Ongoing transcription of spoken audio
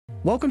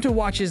Welcome to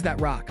Watches That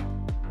Rock.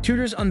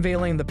 Tudor's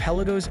unveiling the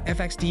Pelagos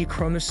FXD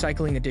Chrono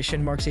Cycling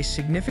Edition marks a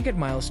significant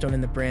milestone in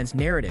the brand's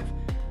narrative,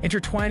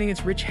 intertwining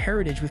its rich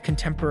heritage with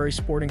contemporary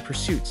sporting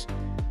pursuits.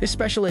 This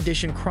special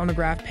edition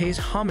chronograph pays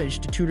homage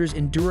to Tudor's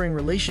enduring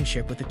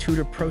relationship with the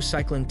Tudor Pro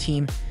Cycling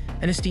Team,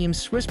 an esteemed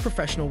Swiss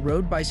professional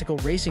road bicycle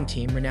racing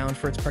team renowned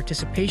for its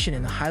participation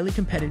in the highly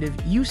competitive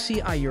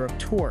UCI Europe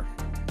Tour.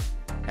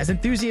 As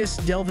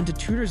enthusiasts delve into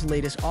Tudor's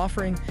latest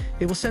offering,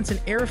 they will sense an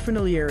air of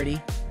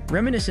familiarity,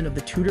 reminiscent of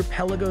the TUDOR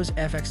Pelagos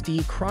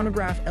FXD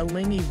Chronograph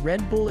Elengi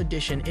Red Bull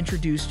Edition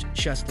introduced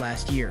just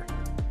last year.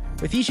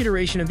 With each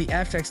iteration of the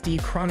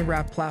FXD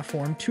chronograph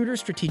platform, Tudor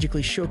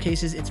strategically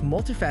showcases its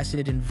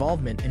multifaceted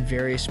involvement in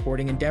various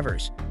sporting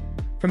endeavors.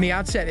 From the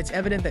outset, it's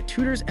evident that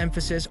Tudor's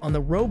emphasis on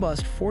the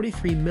robust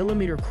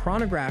 43mm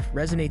chronograph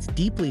resonates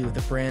deeply with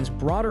the brand's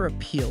broader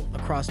appeal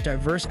across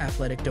diverse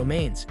athletic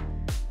domains.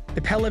 The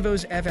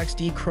Pelagos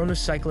FXD Chrono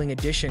Cycling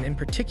Edition, in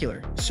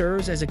particular,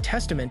 serves as a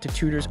testament to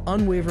Tudor's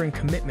unwavering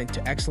commitment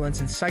to excellence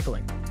in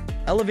cycling,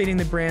 elevating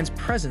the brand's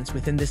presence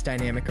within this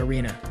dynamic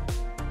arena.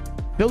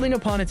 Building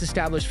upon its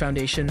established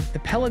foundation, the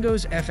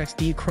Pelagos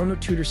FXD Chrono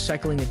Tudor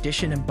Cycling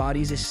Edition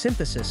embodies a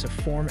synthesis of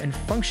form and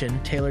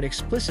function tailored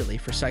explicitly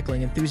for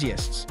cycling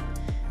enthusiasts.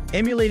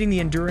 Emulating the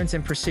endurance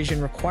and precision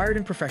required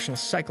in professional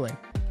cycling,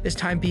 this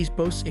timepiece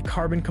boasts a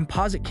carbon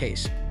composite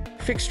case,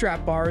 fixed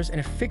strap bars, and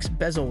a fixed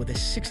bezel with a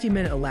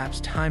 60-minute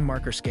elapsed time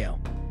marker scale.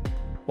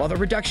 While the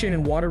reduction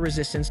in water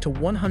resistance to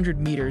 100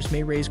 meters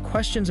may raise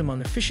questions among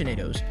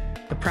aficionados,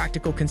 the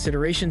practical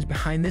considerations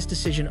behind this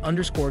decision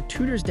underscore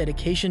Tudor's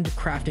dedication to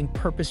crafting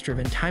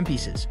purpose-driven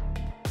timepieces.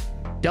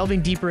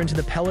 Delving deeper into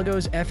the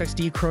Pelagos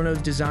FXD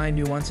Chrono's design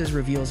nuances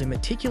reveals a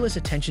meticulous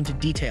attention to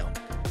detail.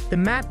 The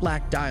matte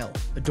black dial,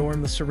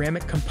 adorned with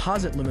ceramic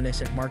composite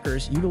luminescent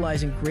markers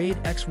utilizing grade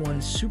X1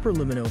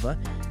 superluminova,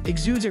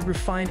 exudes a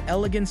refined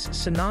elegance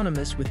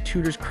synonymous with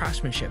Tudor's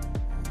craftsmanship.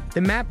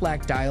 The matte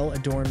black dial,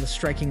 adorned with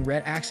striking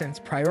red accents,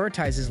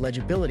 prioritizes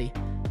legibility,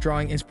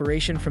 drawing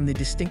inspiration from the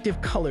distinctive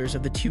colors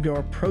of the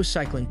Tudor Pro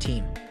Cycling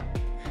Team.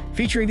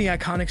 Featuring the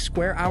iconic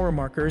square hour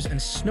markers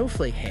and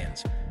snowflake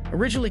hands,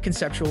 originally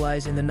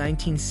conceptualized in the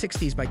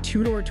 1960s by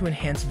Tudor to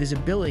enhance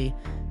visibility,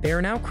 they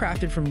are now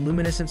crafted from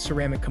luminescent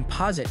ceramic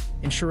composite,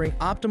 ensuring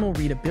optimal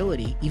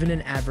readability even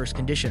in adverse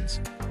conditions.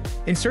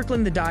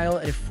 Encircling the dial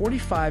at a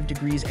 45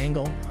 degrees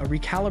angle, a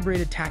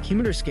recalibrated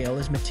tachymeter scale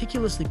is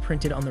meticulously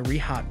printed on the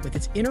rehaut with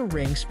its inner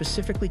ring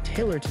specifically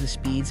tailored to the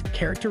speeds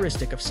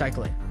characteristic of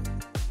cycling.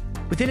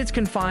 Within its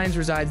confines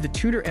resides the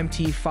Tudor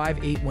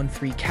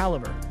MT5813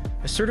 caliber,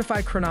 a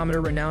certified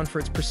chronometer renowned for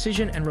its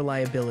precision and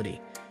reliability.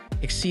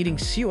 Exceeding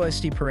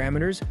COST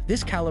parameters,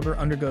 this caliber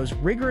undergoes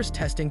rigorous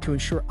testing to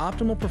ensure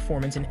optimal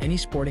performance in any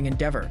sporting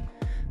endeavor.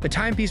 The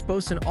timepiece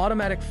boasts an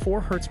automatic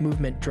 4 Hz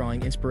movement,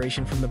 drawing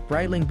inspiration from the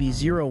Breitling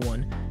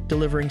B01,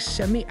 delivering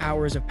 70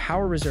 hours of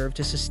power reserve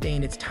to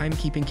sustain its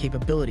timekeeping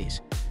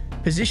capabilities.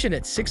 Positioned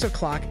at 6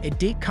 o'clock, a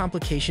date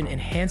complication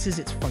enhances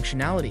its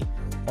functionality,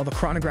 while the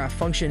chronograph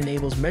function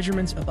enables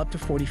measurements of up to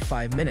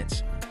 45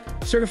 minutes.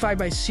 Certified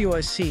by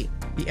COSC,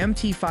 the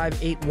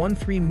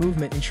MT5813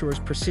 movement ensures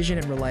precision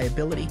and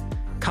reliability,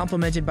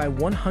 complemented by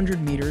 100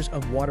 meters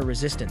of water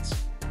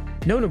resistance.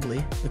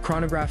 Notably, the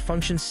chronograph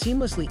function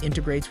seamlessly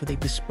integrates with a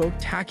bespoke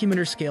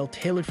tachymeter scale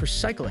tailored for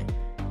cycling,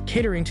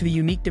 catering to the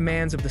unique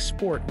demands of the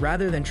sport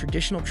rather than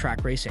traditional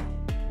track racing.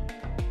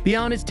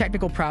 Beyond its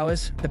technical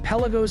prowess, the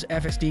Pelagos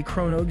FXD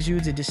Chrono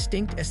exudes a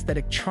distinct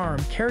aesthetic charm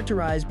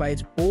characterized by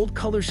its bold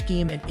color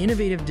scheme and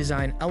innovative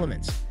design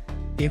elements.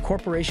 The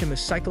incorporation of a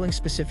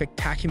cycling-specific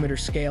tachymeter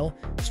scale,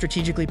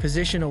 strategically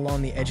positioned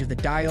along the edge of the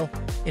dial,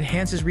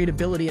 enhances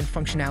readability and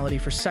functionality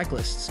for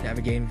cyclists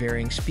navigating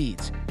varying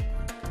speeds.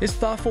 This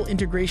thoughtful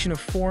integration of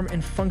form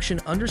and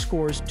function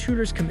underscores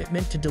Tudor's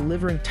commitment to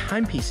delivering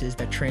timepieces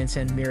that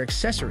transcend mere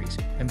accessories,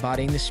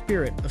 embodying the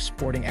spirit of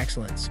sporting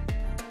excellence.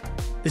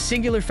 The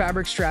singular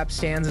fabric strap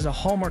stands as a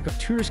hallmark of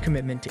Tudor's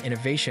commitment to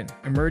innovation,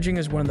 emerging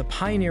as one of the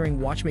pioneering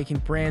watchmaking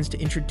brands to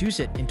introduce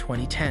it in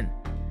 2010.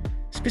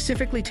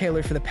 Specifically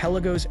tailored for the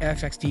Pelagos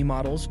FXD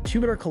models,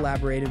 Tudor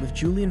collaborated with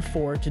Julian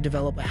Ford to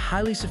develop a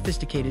highly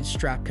sophisticated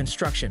strap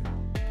construction.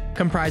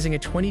 Comprising a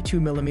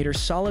 22mm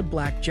solid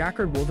black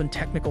jacquard woven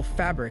technical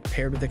fabric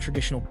paired with a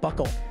traditional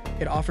buckle,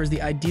 it offers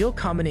the ideal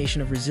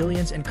combination of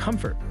resilience and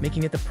comfort,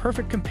 making it the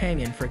perfect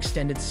companion for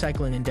extended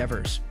cycling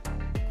endeavors.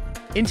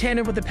 In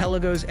tandem with the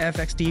Pelagos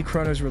FXD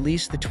Chrono's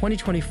release, the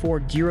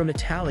 2024 Giro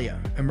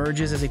d'Italia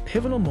emerges as a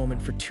pivotal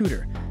moment for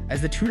Tudor,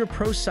 as the Tudor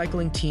Pro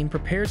Cycling Team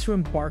prepares to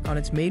embark on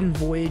its maiden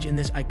voyage in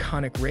this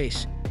iconic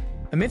race.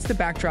 Amidst the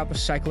backdrop of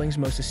cycling's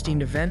most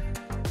esteemed event,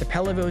 the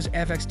Pelagos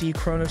FXD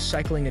Chrono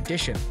Cycling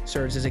Edition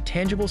serves as a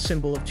tangible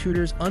symbol of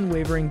Tudor's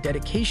unwavering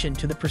dedication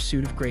to the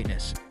pursuit of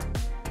greatness.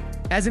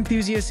 As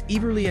enthusiasts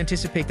eagerly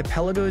anticipate the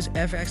Pelagos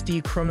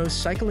FXD Chrono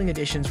Cycling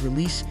Edition's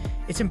release,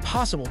 it's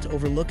impossible to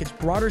overlook its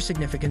broader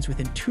significance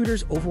within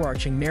Tudor's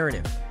overarching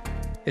narrative.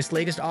 This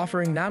latest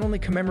offering not only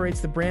commemorates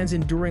the brand's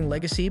enduring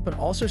legacy, but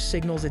also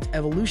signals its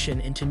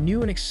evolution into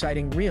new and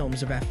exciting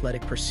realms of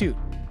athletic pursuit.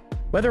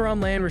 Whether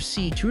on land or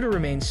sea, Tudor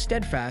remains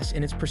steadfast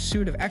in its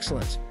pursuit of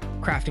excellence,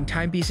 crafting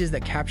timepieces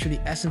that capture the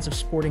essence of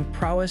sporting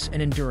prowess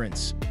and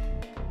endurance.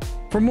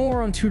 For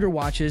more on Tudor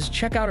watches,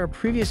 check out our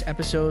previous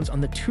episodes on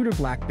the Tudor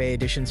Black Bay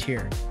editions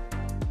here.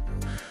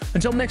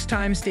 Until next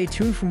time, stay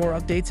tuned for more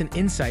updates and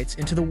insights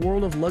into the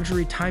world of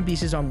luxury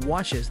timepieces on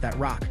watches that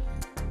rock.